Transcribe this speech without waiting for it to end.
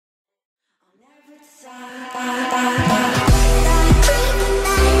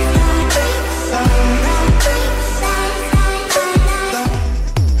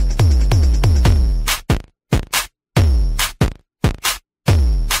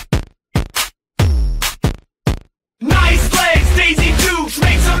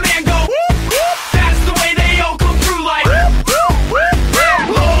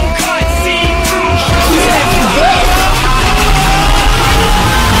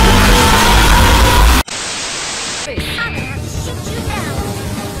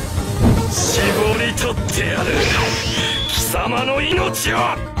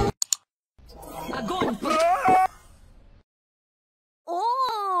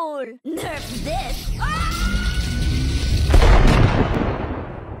cool. Nerf this.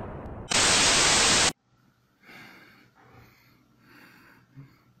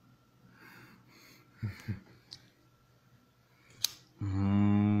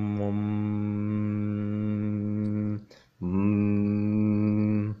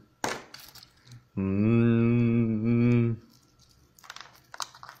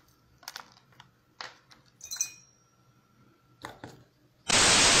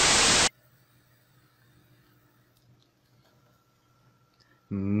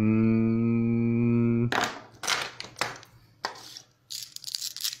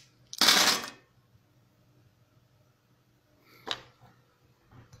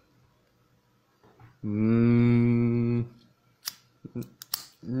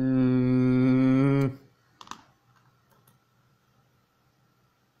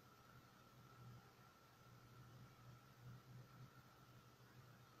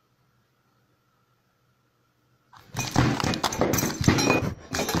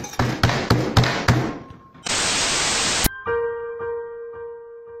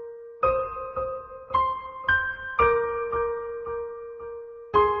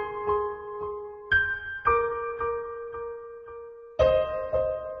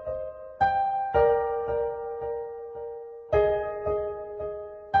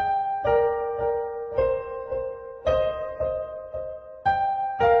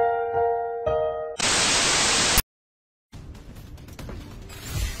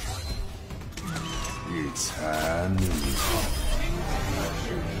 It's hand.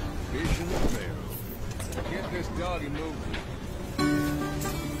 Vision of Pharaoh. Get this doggy moving.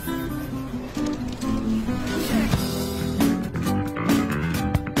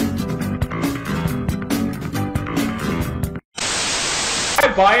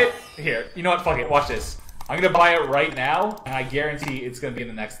 I buy it here. You know what? Fuck it. Watch this. I'm gonna buy it right now, and I guarantee it's gonna be in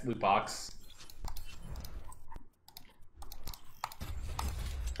the next loot box.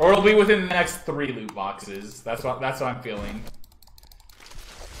 Or it'll be within the next 3 loot boxes. That's what I'm feeling.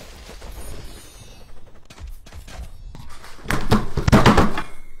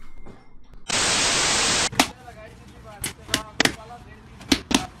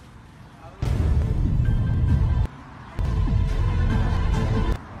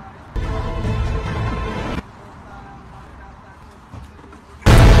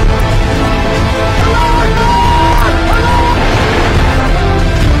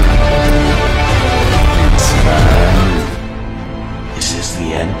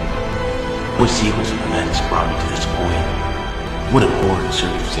 What sequence of events brought me to this point? What abhorrent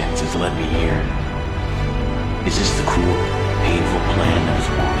circumstances led me here? Is this the cruel, painful plan that was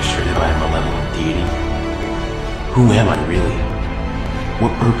orchestrated by a malevolent deity? Who am I really?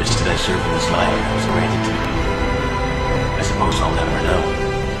 What purpose did I serve in this life that was granted to me? I suppose I'll never know.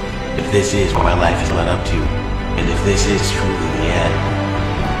 If this is what my life has led up to, and if this is truly the end,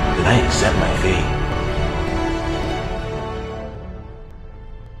 then I accept my fate.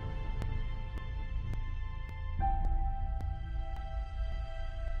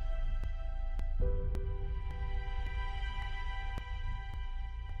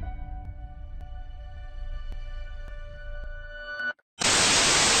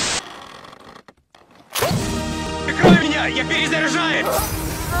 Прикрой меня! Я перезаряжаюсь!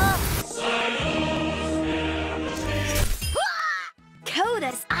 Cold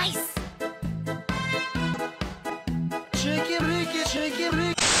as ice.